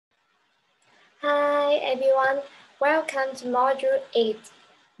everyone, welcome to Module 8,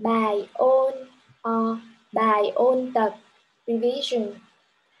 bài ôn or bài ôn tập revision.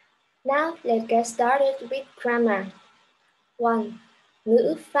 Now let's get started with grammar. 1.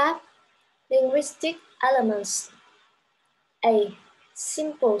 Ngữ pháp, linguistic elements. A.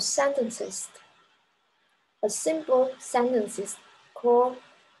 Simple sentences. A simple sentences called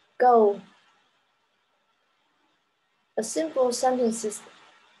go. A simple sentences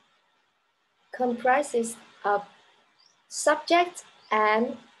comprises of subject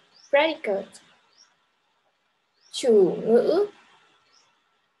and predicate. Chủ ngữ,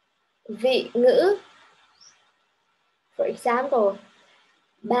 vị ngữ. For example,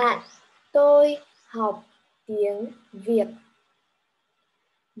 bạn tôi học tiếng Việt.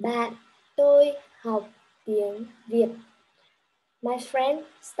 Bạn tôi học tiếng Việt. My friend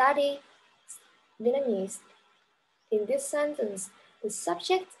study Vietnamese. In this sentence, the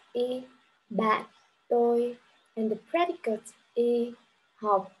subject is bạn tôi and the predicate is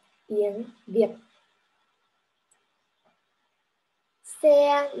học tiếng Việt.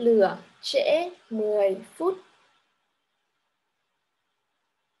 Xe lửa trễ 10 phút.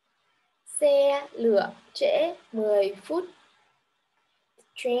 Xe lửa trễ 10 phút. The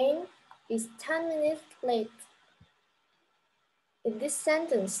train is 10 minutes late. In this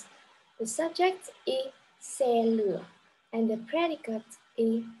sentence, the subject is xe lửa and the predicate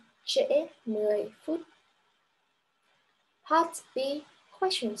is trễ 10 phút. Part B,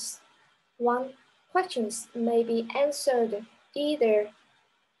 questions. 1. Questions may be answered either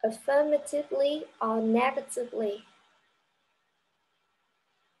affirmatively or negatively.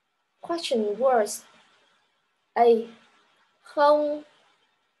 Question words. A. Không.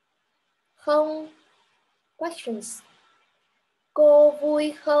 Không. Questions. Cô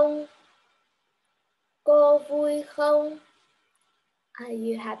vui không? Cô vui không? Are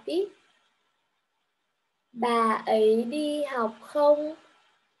you happy? Bà ấy đi học không?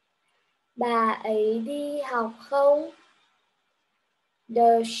 Bà ấy đi học không?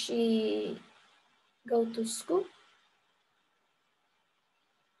 Does she go to school?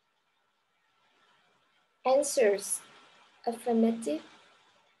 Answers. Affirmative.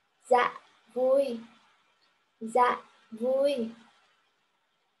 Dạ vui. Dạ vui.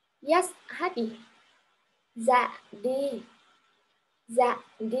 Yes, happy. Dạ đi. Dạ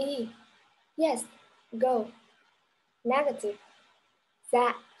đi. Yes, go. Negative.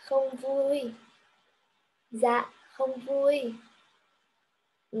 Dạ không vui. Dạ không vui.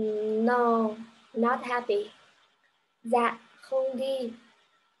 No, not happy. Dạ không đi.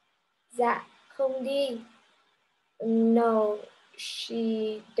 Dạ không đi. No,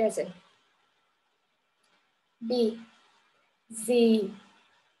 she doesn't. B. Gì.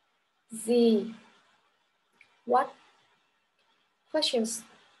 Gì. What? Questions.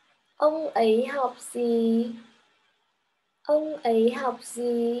 Ông ấy học gì? Ông ấy học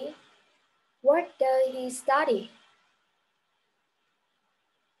gì? What does he study?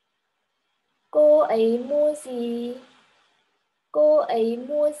 Cô ấy mua gì? Cô ấy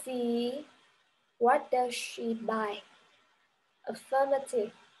mua gì? What does she buy? Affirmative.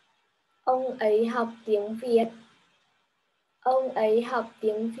 Ông ấy học tiếng Việt. Ông ấy học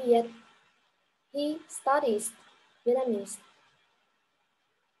tiếng Việt. He studies Vietnamese.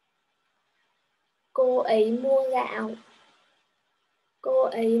 Cô ấy mua gạo. Cô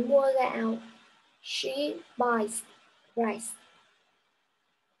ấy mua gạo. She buys rice.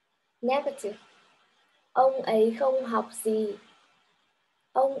 Negative. Ông ấy không học gì.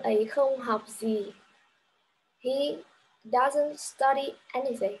 Ông ấy không học gì. He doesn't study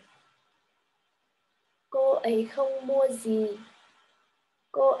anything. Cô ấy không mua gì.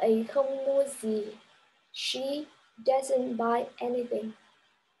 Cô ấy không mua gì. She doesn't buy anything.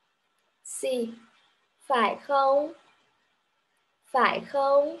 C. Phải không? Phải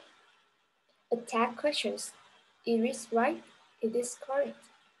không? Attack questions. It is right. It is correct.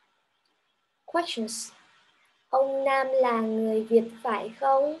 Questions. Ông Nam là người Việt phải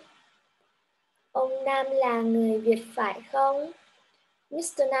không? Ông Nam là người Việt phải không?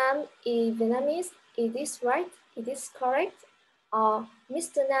 Mr. Nam is Vietnamese. Is this right? Is this correct? Or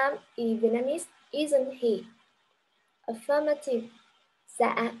Mr. Nam is Vietnamese, isn't he? Affirmative.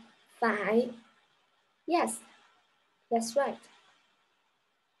 Dạ, phải. Yes, that's right.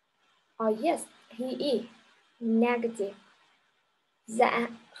 Or yes, he is. Negative. Dạ,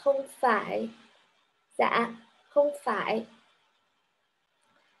 không phải. Dạ, không phải.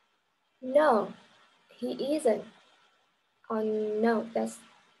 No, he isn't. Or no,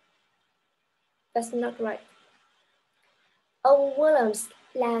 that's not right. Ông Williams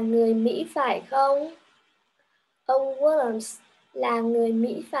là người Mỹ phải không? Ông Williams là người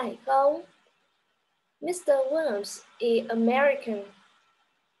Mỹ phải không? Mr. Williams is American.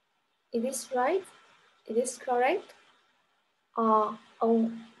 Is this right? Is this correct? Or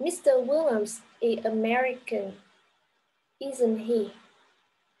Mr. Williams is American, isn't he?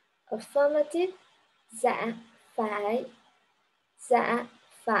 Affirmative. Dạ, phải. Dạ,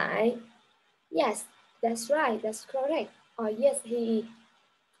 phải. Yes, that's right, that's correct. Or yes, he is.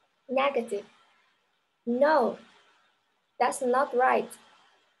 Negative. No, that's not right.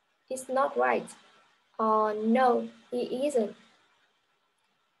 It's not right. Or no, he isn't.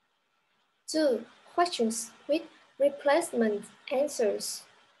 2. Questions with replacement answers.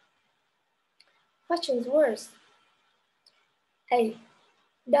 Questions words. A.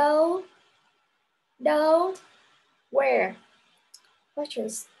 Đâu, đâu, where.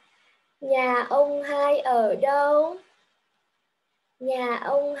 Questions. Nhà ông hai ở đâu? Nhà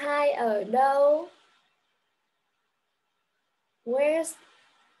ông hai ở đâu? Where's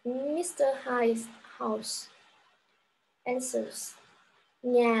Mr. Hyde's house? Answers.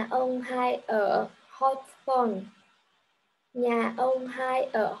 Nhà ông hai ở Hawthorne. Nhà ông hai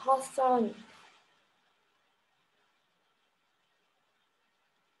ở Hawthorne.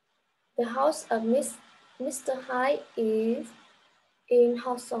 The house of Mr. Hyde is in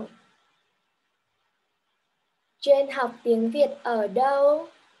Hawthorne. Jane học tiếng Việt ở đâu?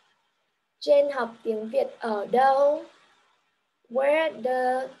 Jane học tiếng Việt ở đâu? Where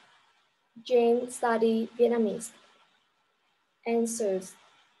does Jane study Vietnamese? Answers.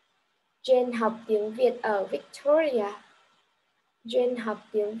 Jane học tiếng Việt ở Victoria. Jane học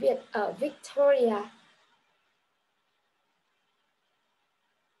tiếng Việt ở Victoria.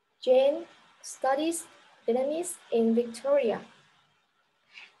 Jane studies Vietnamese in Victoria.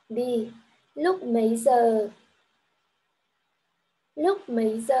 B. Lúc mấy giờ? Lúc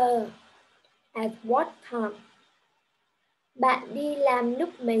mấy giờ? At what time? Bạn đi làm lúc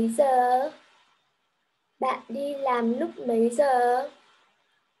mấy giờ? Bạn đi làm lúc mấy giờ?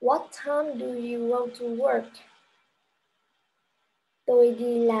 What time do you go to work? Tôi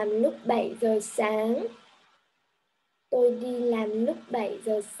đi làm lúc 7 giờ sáng. Tôi đi làm lúc 7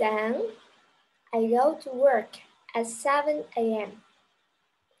 giờ sáng. I go to work at 7 a.m.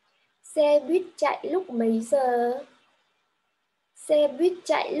 Xe buýt chạy lúc mấy giờ? Xe buýt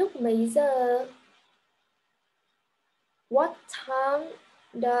chạy lúc mấy giờ? What time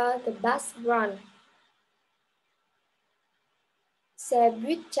does the bus run? Xe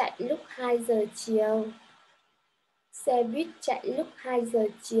buýt chạy lúc 2 giờ chiều. Xe buýt chạy lúc 2 giờ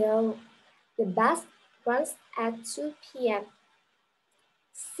chiều. The bus runs at 2 p.m.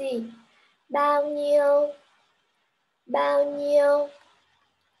 C. Bao nhiêu? Bao nhiêu?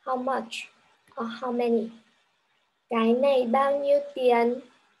 How much or how many? Cái này bao nhiêu tiền?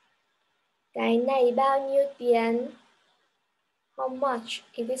 Cái này bao nhiêu tiền? How much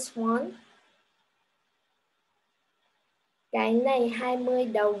is this one? Cái này 20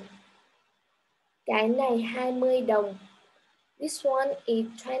 đồng. Cái này 20 đồng. This one is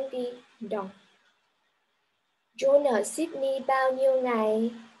 20 đồng. John ở Sydney bao nhiêu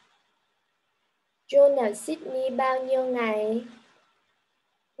ngày? John ở Sydney bao nhiêu ngày?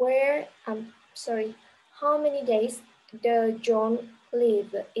 How many days does John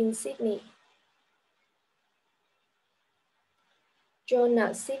live in Sydney? John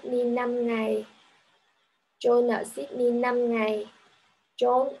ở Sydney 5 ngày. John ở Sydney 5 ngày.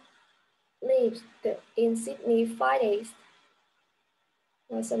 John lives in Sydney 5 days.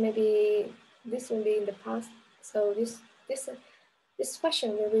 So maybe this will be in the past. So this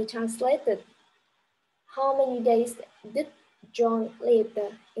question will be translated. How many days did John live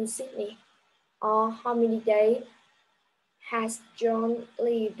in Sydney? Or how many days has John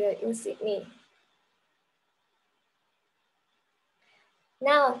lived in Sydney?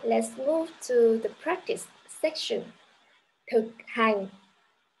 Now let's move to the practice section. Thực hành.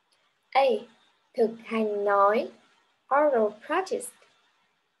 A. Thực hành nói. Oral practice.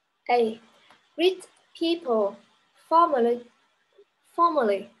 A. Greet people formally.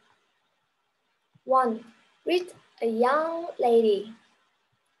 1. Greet a young lady.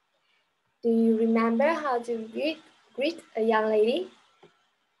 Do you remember how to greet a young lady?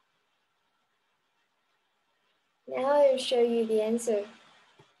 Now I will show you the answer.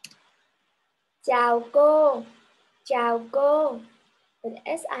 Chào cô. Chào cô. But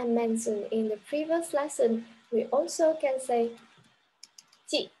as I mentioned in the previous lesson, we also can say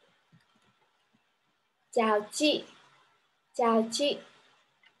chị. Chào chị. Chào chị.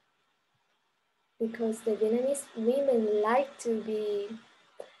 Because the Vietnamese women like to be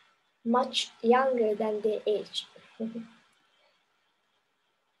much younger than their age.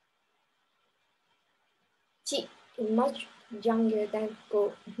 Chị is much younger than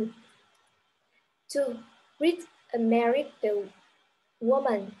cô. 2. Greet a married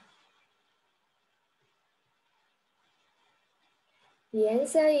woman. The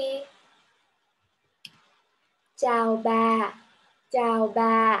answer is chào bà, chào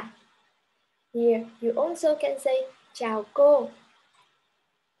bà. Here, you also can say chào cô.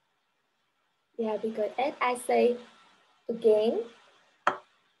 Yeah, because as I say again,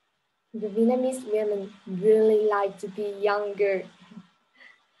 the Vietnamese women really like to be younger,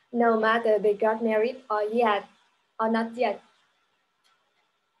 no matter they got married or yet, or not yet.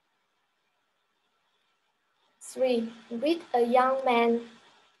 3. Greet a young man.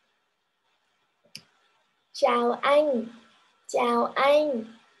 Chào anh, chào anh.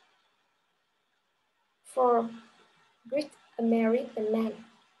 4. Greet a married man.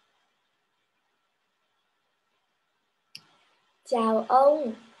 Chào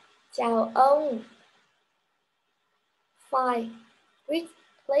ông, chào ông. 5. Greet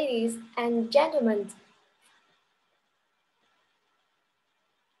ladies and gentlemen.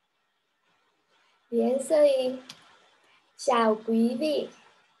 The answer is chào quý vị,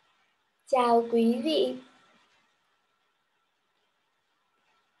 chào quý vị.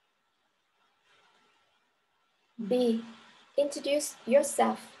 B. Introduce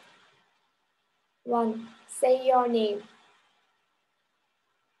yourself. 1. Say your name.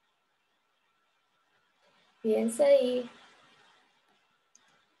 The answer is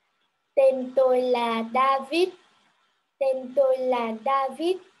tên tôi là David. Tên tôi là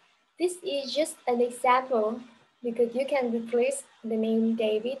David. This is just an example because you can replace the name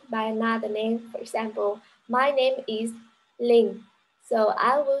David by another name. For example, my name is Linh. So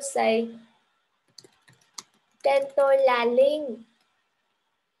I will say tên tôi là Linh.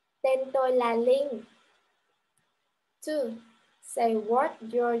 Tên tôi là Linh. 2. Say what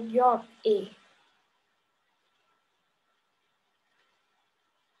your job is.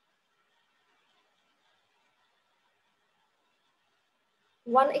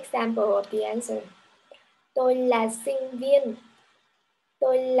 One example of the answer. Tôi là sinh viên.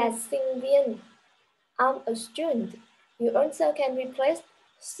 Tôi là sinh viên. I'm a student. You also can replace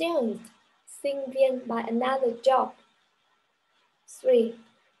student, sinh viên by another job. 3.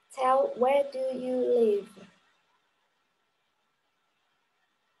 Tell where do you live.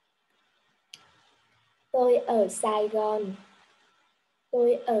 Tôi ở Sài Gòn.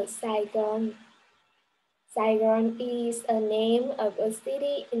 Tôi ở Sài Gòn. Saigon is a name of a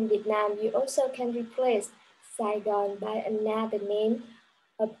city in Vietnam. You also can replace Saigon by another name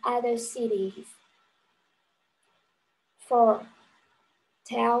of other cities. 4.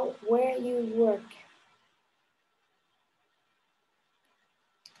 Tell where you work.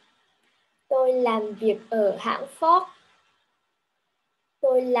 Tôi làm việc ở hãng Ford.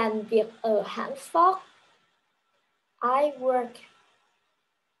 Tôi làm việc ở hãng Ford. I work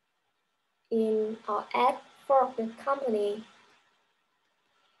in or at Ford the company.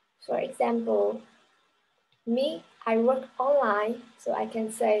 For example, me, I work online, so I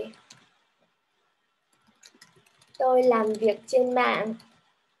can say tôi làm việc trên mạng.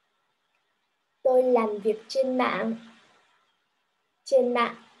 Tôi làm việc trên mạng. Trên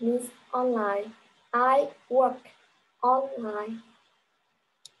mạng means online. I work online.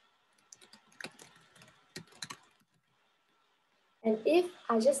 And if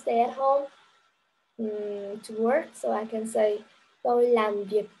I just stay at home to work, so I can say tôi làm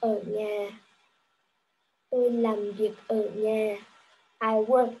việc ở nhà. Tôi làm việc ở nhà. I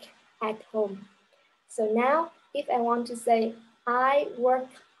work at home. So now, if I want to say I work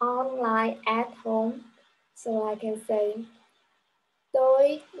online at home, so I can say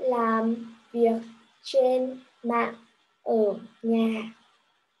tôi làm việc trên mạng ở nhà.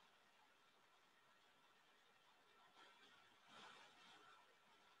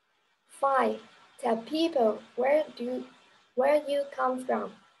 Five. Tell people where you come from.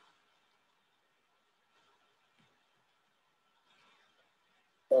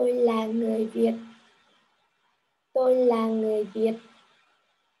 Tôi là người Việt. Tôi là người Việt.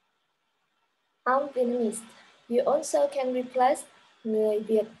 I'm Vietnamese. You also can replace người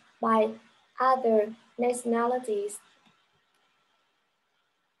Việt by other nationalities.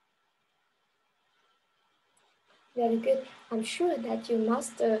 Very good. I'm sure that you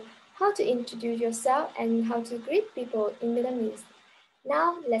master how to introduce yourself and how to greet people in Vietnamese.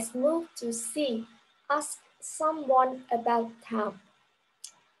 Now let's move to C. Ask someone about time.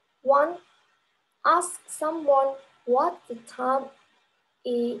 1. Ask someone what the time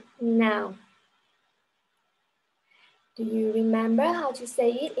is now. Do you remember how to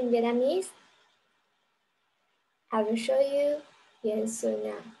say it in Vietnamese? I will show you the answer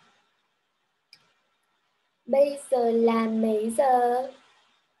now. Bây giờ là mấy giờ?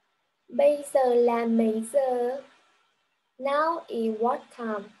 Bây giờ là mấy giờ? Now is what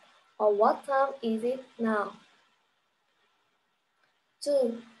time? Or what time is it now?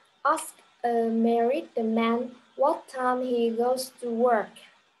 2. Ask a married man what time he goes to work.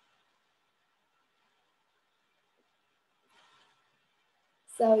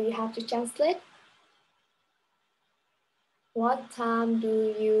 So you have to translate. What time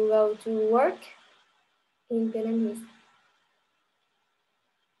do you go to work in Vietnamese?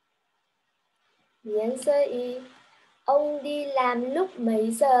 The answer is ông đi làm lúc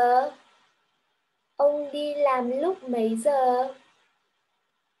mấy giờ? Ông đi làm lúc mấy giờ?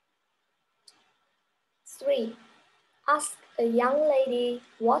 3. Ask a young lady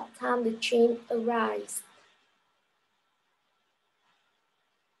what time the train arrives.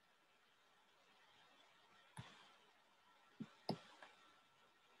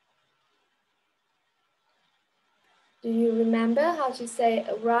 Do you remember how to say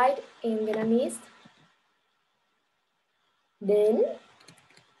arrive in Vietnamese? Đến.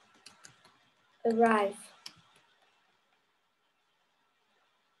 Arrive.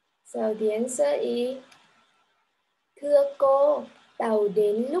 So the answer is thưa cô, tàu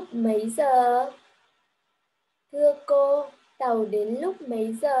đến lúc mấy giờ? Thưa cô, tàu đến lúc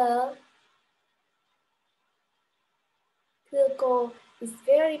mấy giờ? Thưa cô is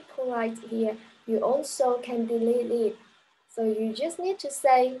very polite here. You also can delete it. So you just need to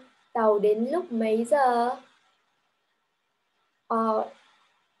say tàu đến lúc mấy giờ? Or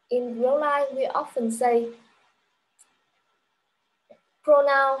in real life, we often say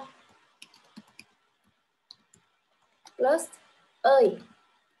pronoun plus ơi.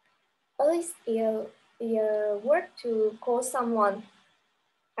 Ơi is a word to call someone.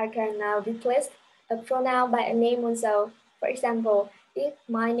 I can replace a pronoun by a name also. For example, if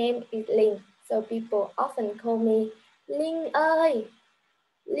my name is Linh, so people often call me Linh ơi,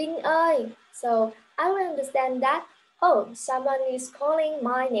 Linh ơi. So I will understand that, oh, someone is calling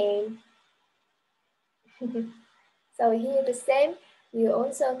my name. So here the same, you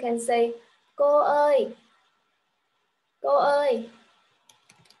also can say cô ơi, cô ơi.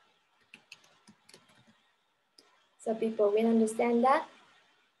 So people will understand that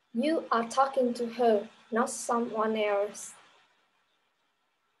you are talking to her, not someone else.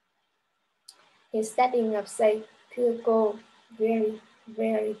 Instead of say thưa cô,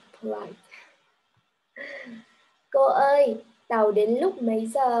 very polite. Cô ơi, tàu đến lúc mấy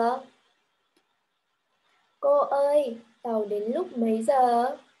giờ? Cô ơi, tàu đến lúc mấy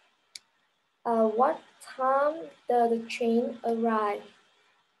giờ? What time does the train arrive?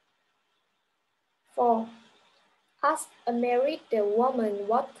 4. Ask a married woman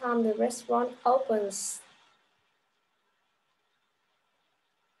what time the restaurant opens.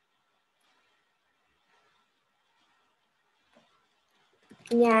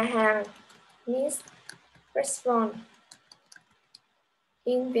 Nhà hàng means restaurant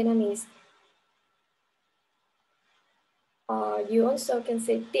in Vietnamese. You also can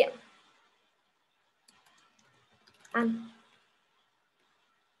say tiệm, ăn.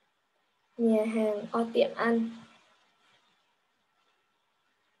 Nhà hàng or tiệm ăn.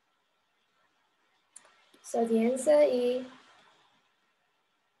 So the answer is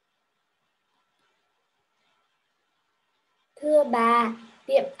thưa bà,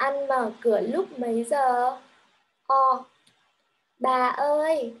 tiệm ăn mở cửa lúc mấy giờ? Or bà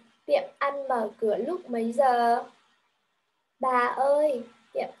ơi, tiệm ăn mở cửa lúc mấy giờ? Bà ơi,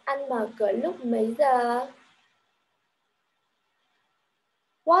 tiệm ăn mở cửa lúc mấy giờ?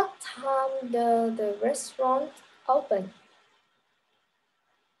 What time does the restaurant open?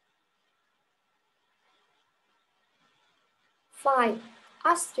 Five.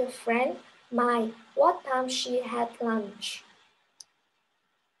 Ask your friend Mai what time she had lunch.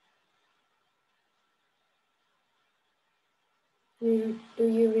 Do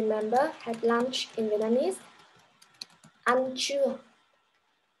you remember had lunch in Vietnamese? Ăn trưa.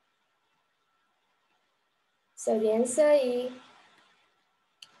 So the answer is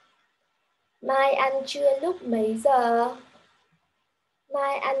Mai ăn trưa lúc mấy giờ?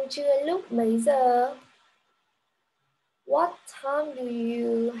 Mai ăn trưa lúc mấy giờ? What time do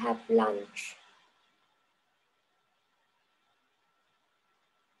you have lunch?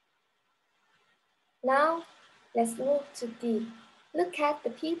 Now, let's move to D. Look at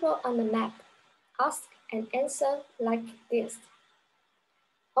the people on the map. Ask and answer like this.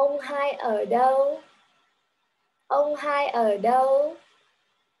 Ông hai ở đâu? Ông hai ở đâu?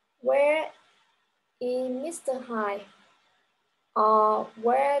 Where is Mr. Hai? Or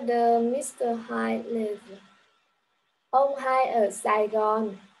where does Mr. Hai live? Ông hai ở Sài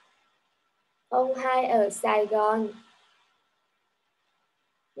Gòn. Ông hai ở Sài Gòn.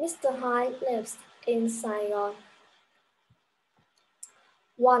 Mr. Hai lives in Saigon.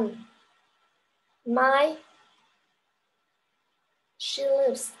 1. She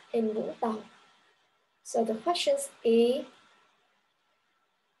lives in Vũng Tàu. So the question is,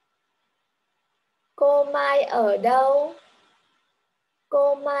 cô Mai ở đâu?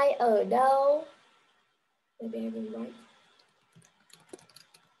 Cô Mai ở đâu? Maybe I didn't write.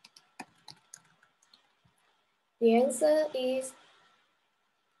 The answer is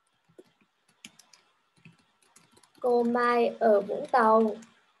cô Mai ở Vũng Tàu.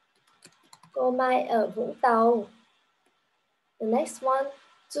 Cô Mai ở Vũng Tàu. The next one,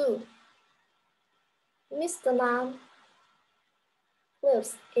 2. Mr. Nam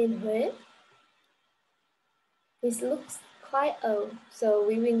lives in Huế. This looks quite old, so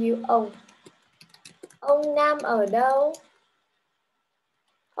we will use ông. Ông Nam ở đâu?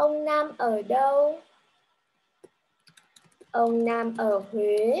 Ông Nam ở đâu? Ông Nam ở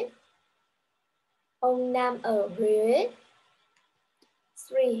Huế. Ông Nam ở Huế.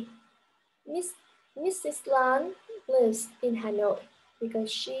 3. Mrs. Lan lives in Hanoi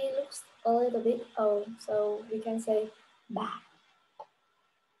because she looks a little bit old, so we can say bà.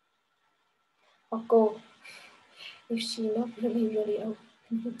 Or cô, if she not really old.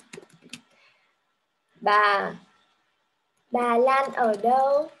 Bà Lan ở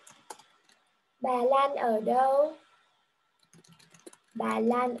đâu? Bà Lan ở đâu? Bà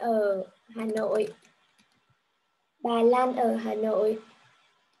Lan ở Hà Nội. Bà Lan ở Hà Nội.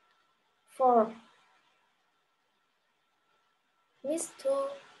 4. Miss Thu,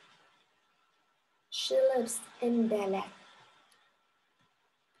 she lives in Đà Lạt.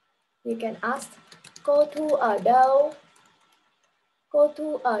 You can ask, cô Thu ở đâu? Cô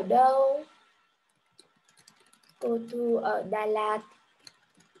Thu ở đâu? Cô Thu ở Đà Lạt.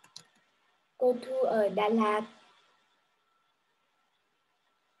 Cô Thu ở Đà Lạt.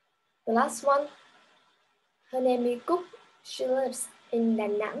 The last one, her name is Cúc, she lives in Đà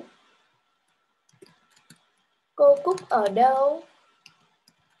Nẵng. Cô Cúc ở đâu?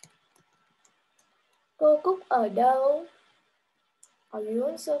 Cô Cúc ở đâu? Or you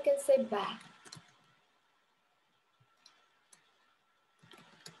also can say bà.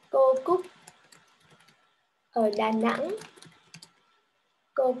 Cô Cúc ở Đà Nẵng.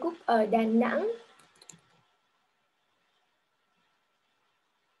 Cô Cúc ở Đà Nẵng.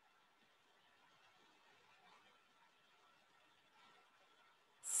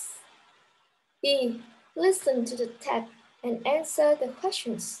 E. Listen to the tape and answer the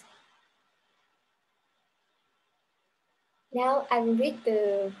questions. Now I will read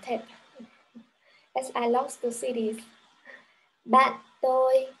the tape as I lost the CDs. Bạn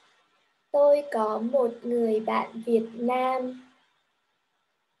tôi có một người bạn Việt Nam.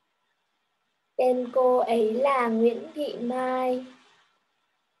 Tên cô ấy là Nguyễn Thị Mai.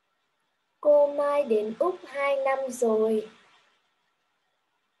 Cô Mai đến Úc 2 năm rồi.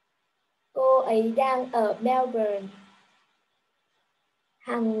 Cô ấy đang ở Melbourne.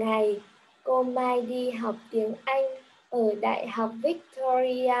 Hàng ngày, cô Mai đi học tiếng Anh ở Đại học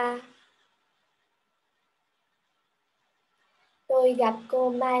Victoria. Tôi gặp cô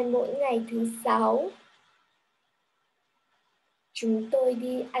Mai mỗi ngày thứ 6. Chúng tôi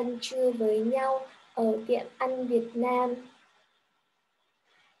đi ăn trưa với nhau ở tiệm ăn Việt Nam.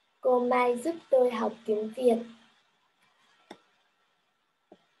 Cô Mai giúp tôi học tiếng Việt.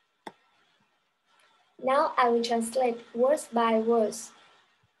 Now I will translate words by words.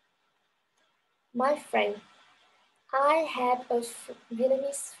 My friend. I have a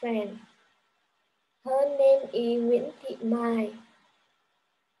Vietnamese friend. Her name is Nguyễn Thị Mai.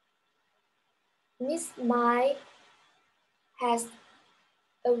 Miss Mai has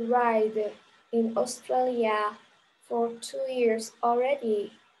arrived in Australia for 2 years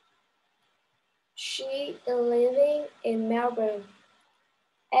already. She is living in Melbourne.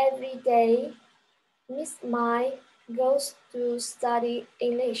 Every day, Miss Mai goes to study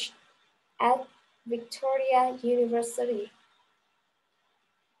English at Victoria University.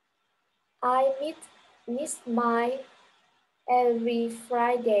 I meet Miss Mai every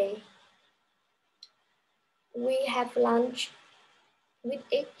Friday. We have lunch with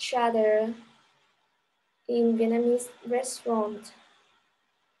each other in Vietnamese restaurant.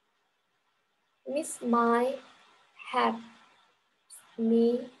 Miss Mai helps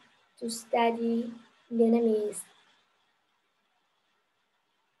me to study Vietnamese.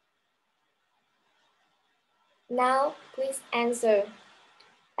 Now, please answer.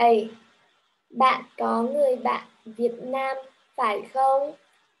 A. Bạn có người bạn Việt Nam phải không?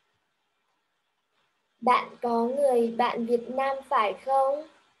 Bạn có người bạn Việt Nam phải không?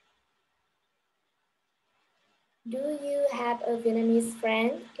 Do you have a Vietnamese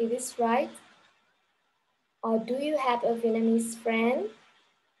friend? Is this right? Or do you have a Vietnamese friend?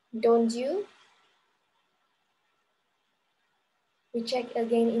 Don't you? We check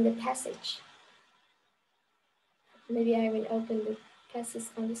again in the passage. Maybe I will open the passage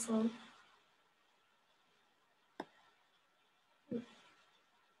on the song.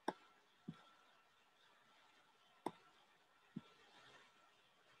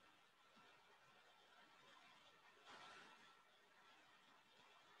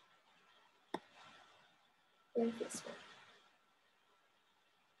 Like this one.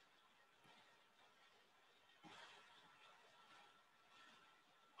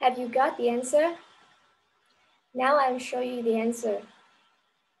 Have you got the answer? Now I'll show you the answer.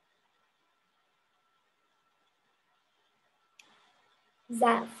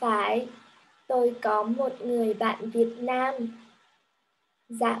 Dạ phải, tôi có một người bạn Việt Nam.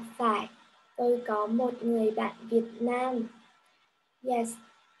 Dạ phải, tôi có một người bạn Việt Nam. Yes,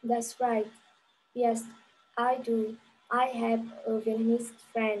 that's right. Yes, I do. I have a Vietnamese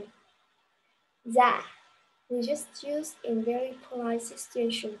friend. Dạ, we just use in very polite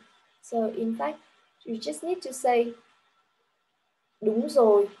situation. So in fact, you just need to say đúng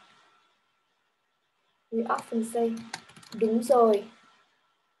rồi. We often say đúng rồi.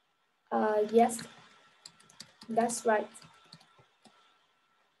 Yes, that's right.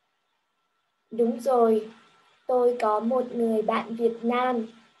 Đúng rồi, tôi có một người bạn Việt Nam.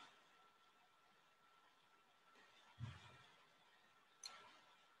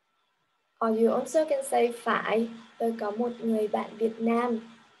 Or you also can say phải, tôi có một người bạn Việt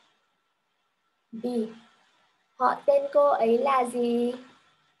Nam. B. Họ tên cô ấy là gì?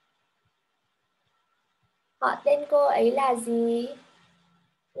 Họ tên cô ấy là gì?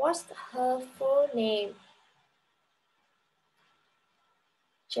 What's her full name?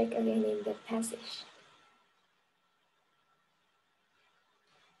 Check again in the passage.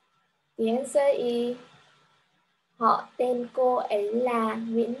 The answer is họ tên cô ấy là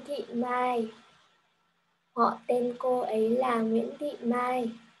Nguyễn Thị Mai. Họ tên cô ấy là Nguyễn Thị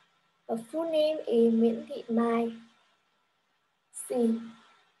Mai. Her full name is Nguyễn Thị Mai. C.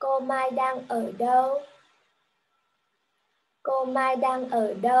 Cô Mai đang ở đâu? Cô Mai đang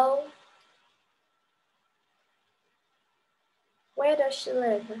ở đâu? Where does she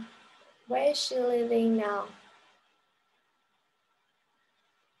live? Where is she living now?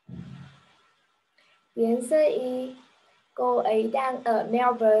 The answer is cô ấy đang ở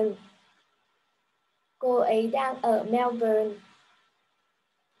Melbourne. Cô ấy đang ở Melbourne.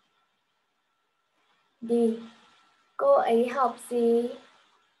 D. Cô ấy học gì?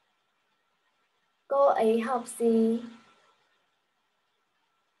 Cô ấy học gì?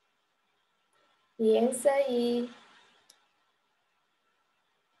 The answer is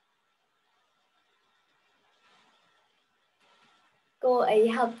cô ấy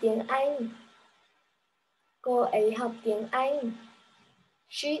học tiếng Anh. Cô ấy học tiếng Anh.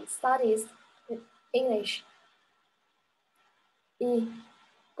 She studies English. E.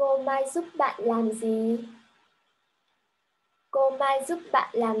 Cô Mai giúp bạn làm gì? Cô Mai giúp bạn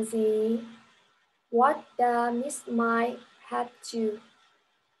làm gì? What does Miss Mai have to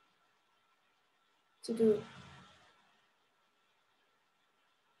do?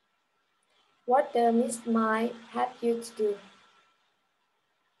 What does Miss Mai have you to do?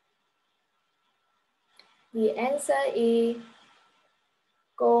 The answer is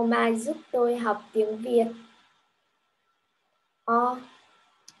cô Mai giúp tôi học tiếng Việt. Or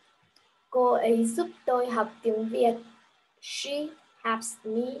cô ấy giúp tôi học tiếng Việt. She helps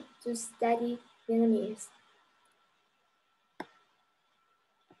me to study Vietnamese.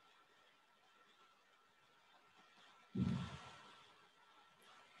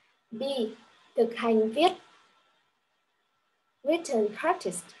 B. Thực hành viết. Written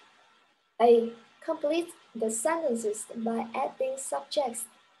practice. A. Complete the sentences by adding subjects.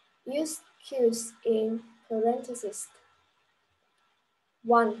 Use cues in parentheses.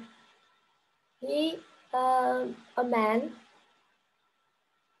 1. He, a man.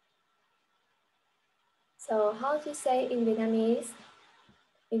 So how to say in Vietnamese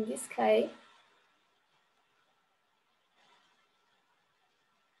in this case?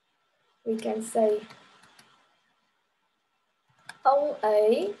 We can say ông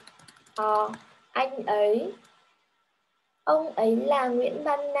ấy or anh ấy. Ông ấy là Nguyễn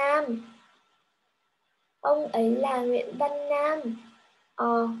Văn Nam. Ông ấy là Nguyễn Văn Nam.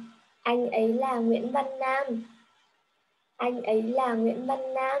 Or anh ấy là Nguyễn Văn Nam. Anh ấy là Nguyễn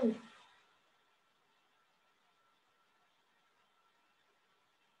Văn Nam.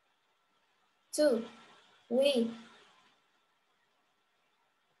 Two. We.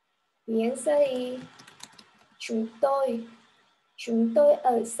 The answer is Chúng tôi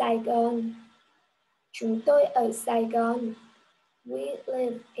ở Sài Gòn. Chúng tôi ở Sài Gòn. We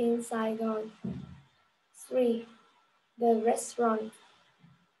live in Saigon. 3. The restaurant.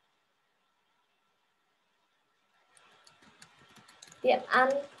 Tiệm ăn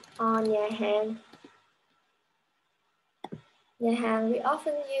or nhà hàng. Nhà hàng we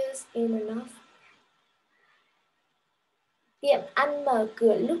often use in the north. Tiệm ăn mở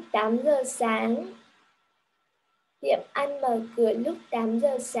cửa lúc 8 giờ sáng. Tiệm ăn mở cửa lúc 8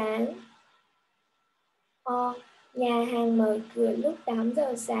 giờ sáng. Or nhà hàng mở cửa lúc 8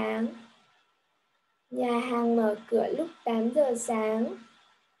 giờ sáng. Nhà hàng mở cửa lúc 8 giờ sáng.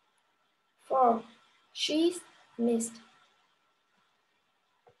 4. She's missed.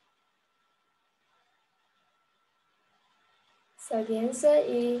 So the answer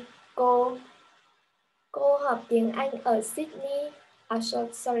is cô. Cô học tiếng Anh ở Sydney.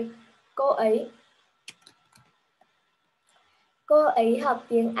 Sorry. Cô ấy. Cô ấy học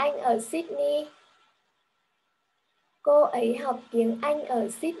tiếng Anh ở Sydney. Cô ấy học tiếng Anh ở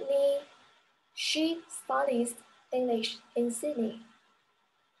Sydney. She studies English in Sydney.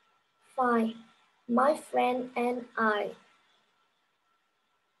 5. My friend and I.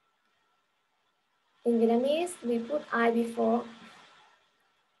 In Vietnamese, we put I before.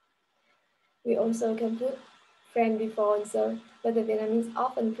 We also can put friend before also, but the Vietnamese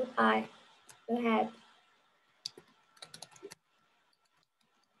often put I ahead.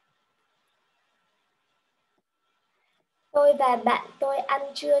 Tôi và bạn tôi ăn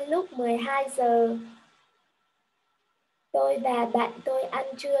trưa lúc 12 giờ. Tôi và bạn tôi ăn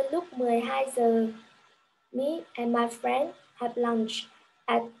trưa lúc 12 giờ. Me and my friend have lunch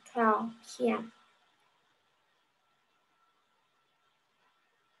at 12 p.m.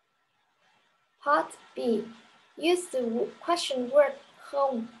 Part B. Use the question word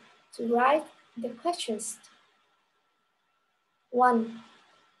không to write the questions. 1.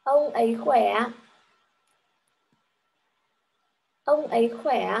 Ông ấy khỏe. Ông ấy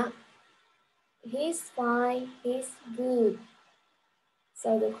khỏe. He's fine, he's good.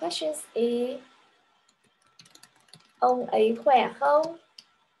 So the question is, ông ấy khỏe không?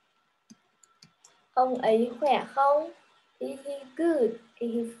 Ông ấy khỏe không? Is he good?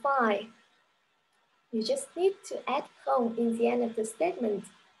 Is he fine? You just need to add không in the end of the statement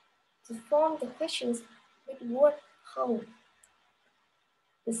to form the questions with word không.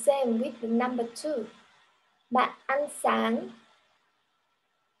 The same with the number 2. Bạn ăn sáng.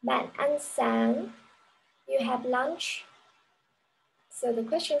 Bạn ăn sáng. You have lunch. So the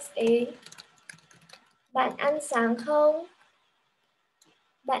question is, bạn ăn sáng không?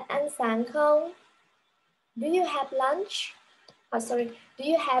 Bạn ăn sáng không? Do you have lunch? Do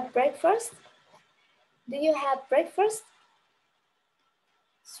you have breakfast? Do you have breakfast?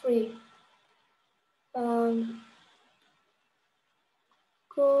 3.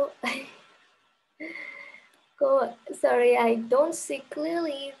 Sorry, I don't see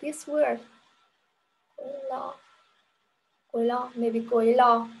clearly this word. Maybe cô ấy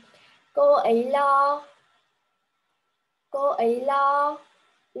lo. Cô ấy lo. Cô ấy lo.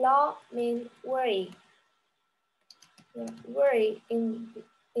 Lo means worry. Yeah, worry in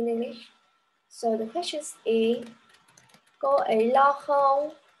English. So the question is, cô ấy lo không?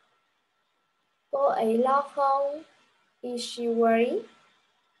 Cô ấy lo không? Is she worried?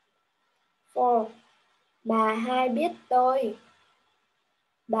 4. Bà hai biết tôi.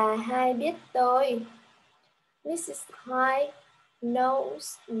 Bà hai biết tôi. Mrs. Hyde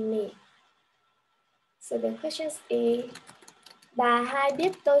knows me. So the question is, bà hai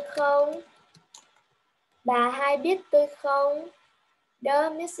biết tôi không? Bà hai biết tôi không?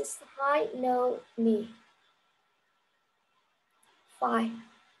 Does Mrs. Hyde know me? 5.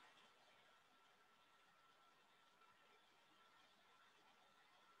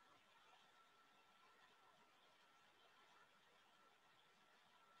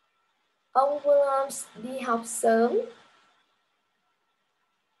 Ông Williams đi học sớm.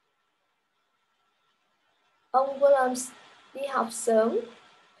 Ông Williams đi học sớm.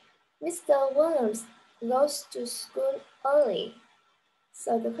 Mr. Williams goes to school early.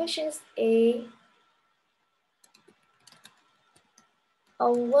 So the question is,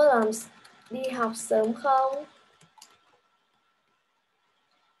 ông Williams đi học sớm không?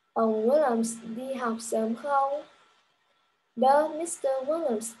 Ông Williams đi học sớm không? Does Mr.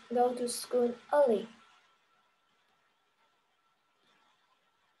 Williams go to school early?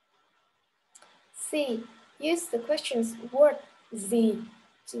 C. Use the questions word the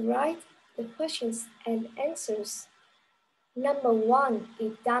to write the questions and answers. Number 1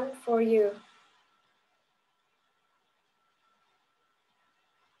 is done for you.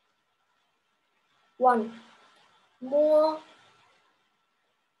 1. mua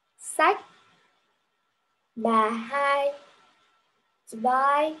sách. Bà hai, to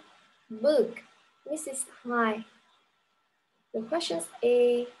buy book. Mrs. Hai. The question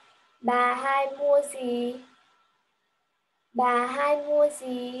is, bà hai mua gì? Bà hai mua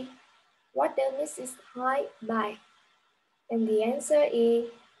gì? What does Mrs. Hai buy? And the answer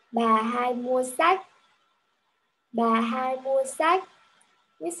is, bà hai mua sách. Bà hai mua sách.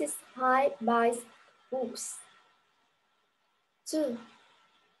 Mrs. Hai buys books. 2.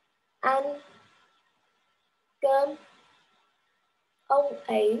 Ăn cơm. Ông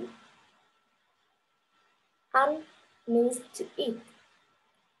ấy. Ăn means to eat.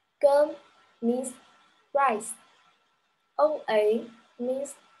 Cơm means rice. Ông ấy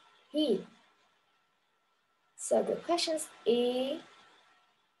means he. So the question is,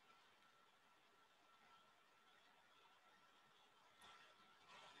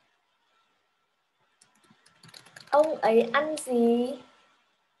 ông ấy ăn gì?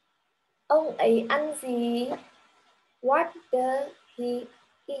 Ông ấy ăn gì? What does he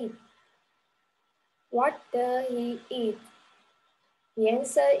eat? What does he eat? The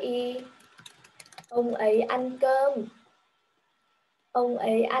answer is, ông ấy ăn cơm. Ông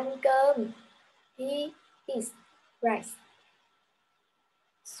ấy ăn cơm. He eats rice.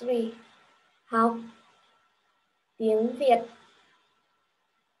 3. Học tiếng Việt.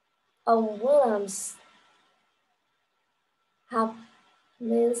 Ông Williams. Học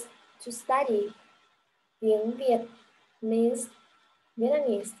means to study. Tiếng Việt means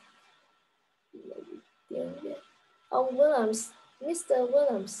Vietnamese. Tiếng Việt. Ông Williams. Mr.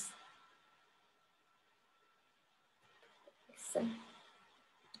 Williams.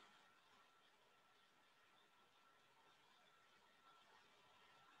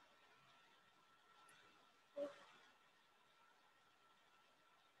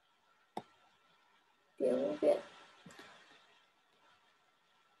 Tiếng Việt.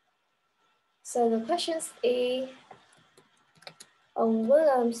 So the question is, ông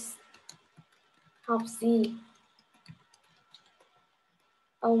Williams học gì?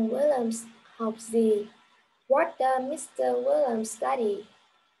 Ông Williams học gì? What does Mr. Williams study?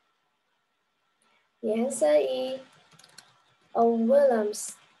 The answer is, ông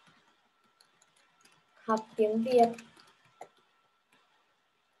Williams học tiếng Việt.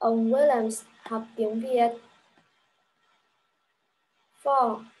 Ông Williams học tiếng Việt.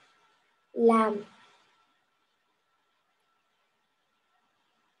 4. Làm.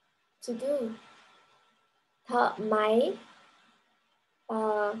 To do. Thợ máy.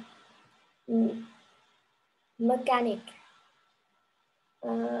 Mechanic.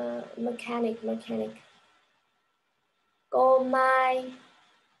 Mechanic. Cô Mai.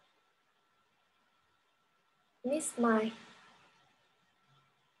 Miss Mai.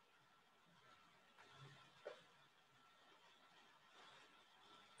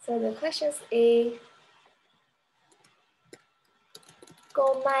 So the question is,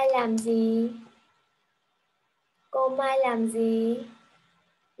 cô Mai làm gì? Cô Mai làm gì?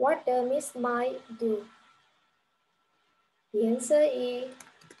 What does Miss Mai do? The answer is,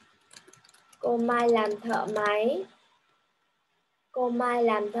 cô Mai làm thợ máy. Cô Mai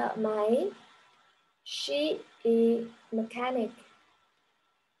làm thợ máy. She is mechanic.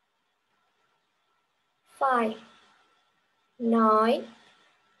 5. Nói.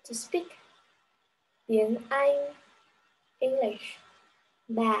 To speak. Tiếng Anh. English.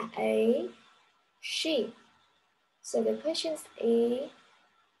 Bà ấy. She. So the question is,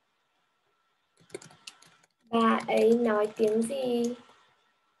 bà ấy nói tiếng gì?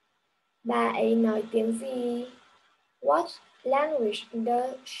 Bà ấy nói tiếng gì? What language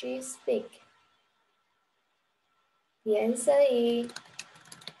does she speak? The answer is,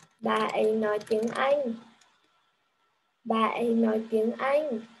 bà ấy nói tiếng Anh. Bà ấy nói tiếng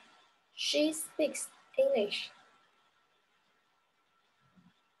Anh. She speaks English.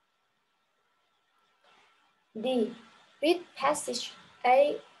 D. Read passage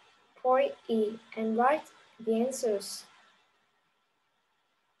A, point E, and write the answers.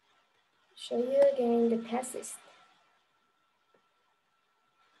 Show you again the passage.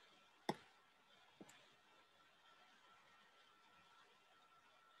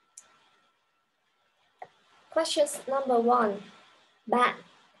 Question number 1. Bạn,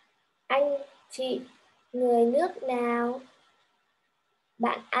 anh, chị, người nước nào?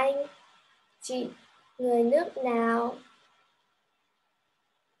 Bạn anh, chị, người nước nào?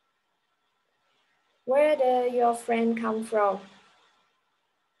 Where does your friend come from?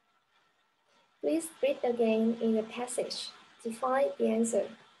 Please read again in the passage to find the answer.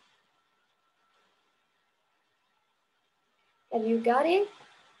 Have you got it?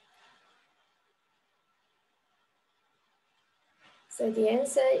 So the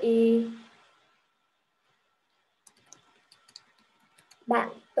answer is bạn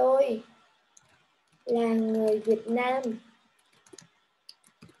tôi là người Việt Nam.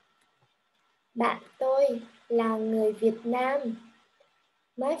 Bạn tôi là người Việt Nam.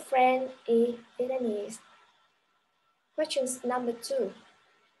 My friend is Vietnamese. Question number 2.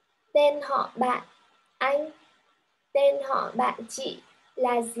 Tên họ bạn anh, tên họ bạn chị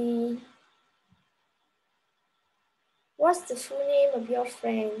là gì? What's the full name of your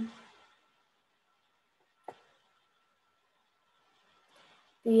friend?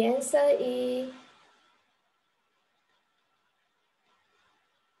 The answer is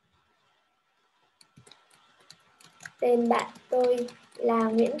tên bạn tôi là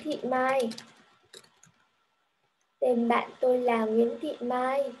Nguyễn Thị Mai. Tên bạn tôi là Nguyễn Thị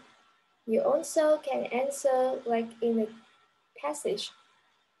Mai. You also can answer like in the passage.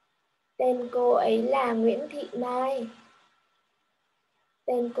 Tên cô ấy là Nguyễn Thị Mai.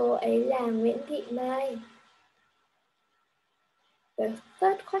 Tên cô ấy là Nguyễn Thị Mai. The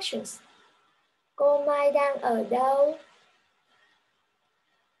third question. Cô Mai đang ở đâu?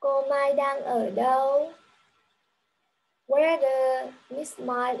 Cô Mai đang ở đâu? Where does Miss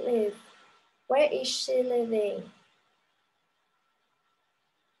Mai live? Where is she living?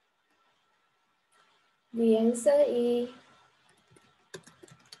 The answer is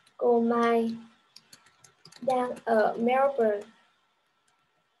cô Mai đang ở Melbourne.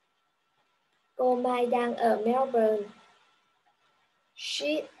 Cô Mai đang ở Melbourne. She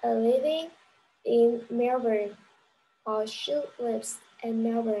is living in Melbourne, or she lives in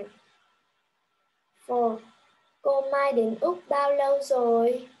Melbourne. 4. Cô Mai đến Úc bao lâu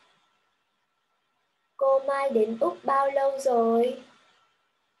rồi? Cô Mai đến Úc bao lâu rồi?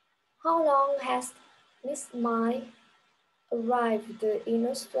 How long has Miss Mai arrived in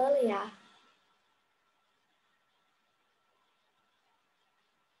Australia?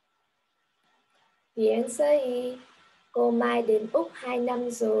 The answer is cô Mai đến Úc 2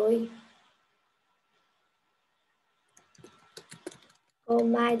 năm rồi. Cô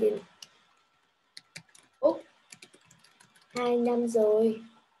Mai đến Úc 2 năm rồi.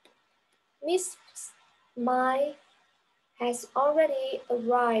 Miss Mai has already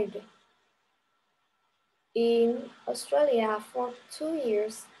arrived in Australia for 2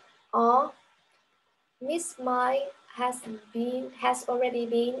 years, or Miss Mai has already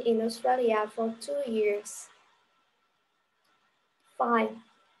been in Australia for 2 years. 5.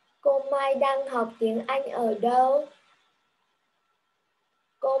 Cô Mai đang học tiếng Anh ở đâu?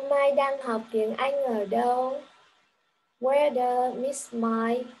 Cô Mai đang học tiếng Anh ở đâu? Where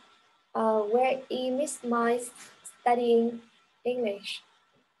is Miss Mai studying English?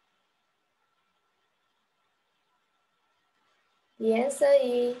 The answer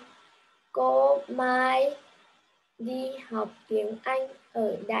is cô Mai đi học tiếng Anh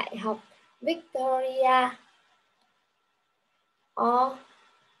ở Đại học Victoria. Or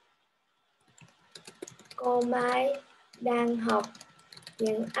cô Mai đang học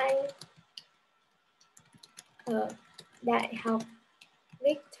tiếng Anh ở Đại học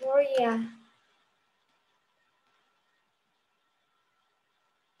Victoria.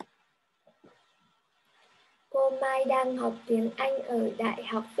 Cô Mai đang học tiếng Anh ở Đại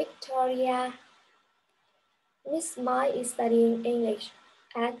học Victoria. Miss Mai is studying English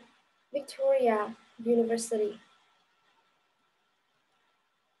at Victoria University.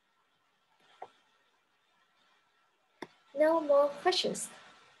 No more questions.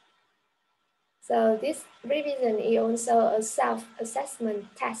 So this revision is also a self-assessment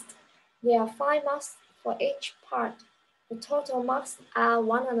test. There are 5 marks for each part. The total marks are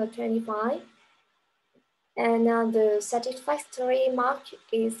 125, and the satisfactory mark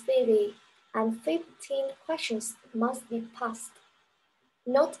is 50, and 15 questions must be passed.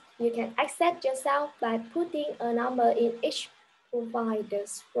 Note, you can accept yourself by putting a number in each provided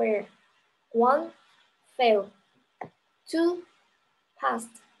square. 1, fail. 2,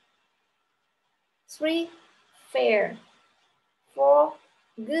 passed. 3, fair. 4,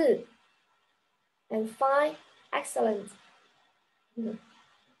 good. And 5, excellent.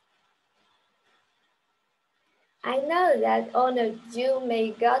 I know that all of you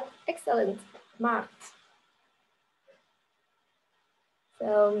may got excellent marks.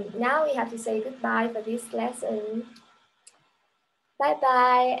 So now we have to say goodbye for this lesson. Bye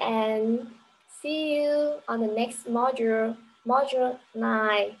bye and see you on the next module, module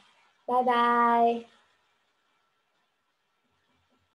 9. Bye bye.